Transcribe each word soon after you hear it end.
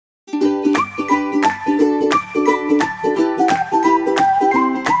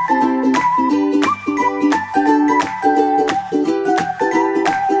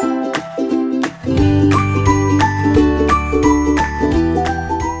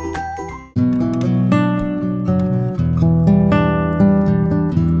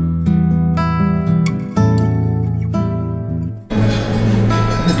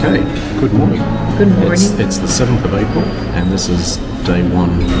Good morning. Good morning. It's the 7th of April, and this is day one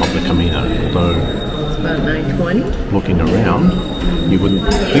of the Camino. Although, It's about 9:20. looking around, you wouldn't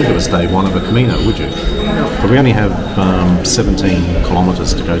think it was day one of a Camino, would you? No. But we only have 17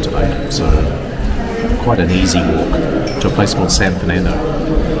 kilometres to go today, so quite an easy walk to a place called San Fernando.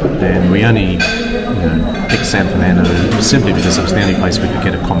 And we only picked San Fernando simply because it was the only place we could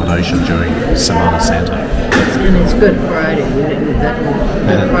get accommodation during Semana Santa. And it's Good Friday. We didn't do that one.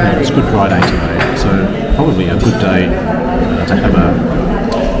 Good Friday. It's Good Friday today, so probably a good day to have a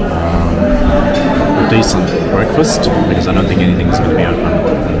decent breakfast, because I don't think anything's going to be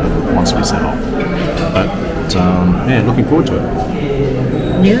open once we set off. But yeah, looking forward to it.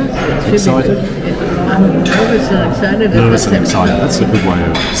 Yeah, it should Excited? be good. I'm nervous and excited. Nervous and excited. That's a good way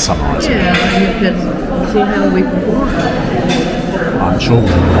of summarising it. Yeah, and you can see how we perform. I'm sure we'll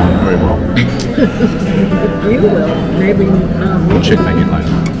perform very well. You will. Maybe not. We'll check back in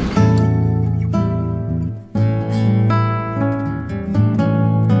later.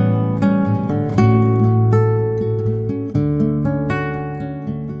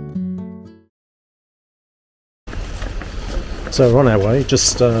 So we're on our way,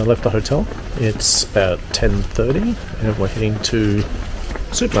 just left the hotel. It's about 10:30 and we're heading to the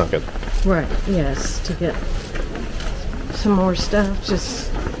supermarket. Right, yes, to get some more stuff just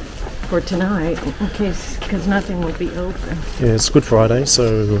for tonight, in case, because nothing will be open. Yeah, it's Good Friday,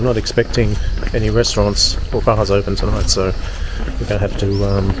 so we're not expecting any restaurants or bars open tonight, so we're going to have to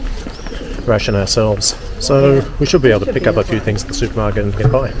ration ourselves. So we should be able to pick up a few things at the supermarket and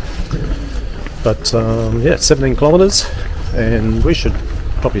get by. But yeah, 17 kilometres, and we should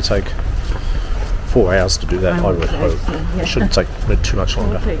probably take 4 hours to do that, I would hope. It shouldn't take too much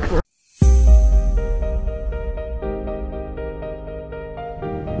longer.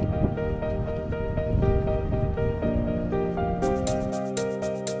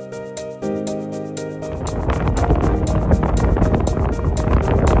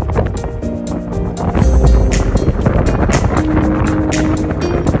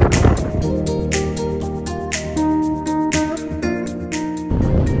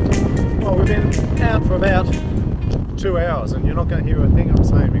 Well, we've been out for about 2 hours, and you're not going to hear a thing I'm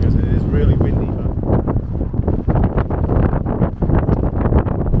saying because it is